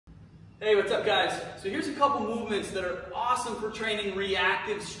Hey, what's up guys? So here's a couple movements that are awesome for training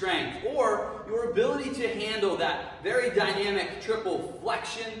reactive strength or your ability to handle that very dynamic triple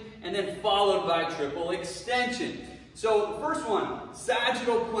flexion and then followed by triple extension. So the first one,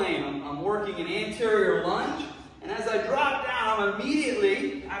 sagittal plane. I'm working an anterior lunge, and as I drop down, I'm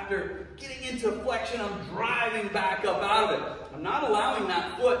immediately, after getting into flexion, I'm driving back up out of it. I'm not allowing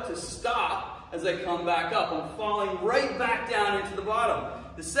that foot to stop as I come back up. I'm falling right back down into the bottom.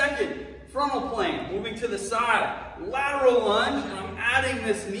 The second, frontal plane, moving to the side. Lateral lunge, and I'm adding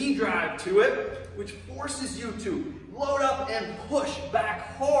this knee drive to it, which forces you to load up and push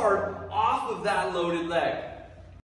back hard off of that loaded leg.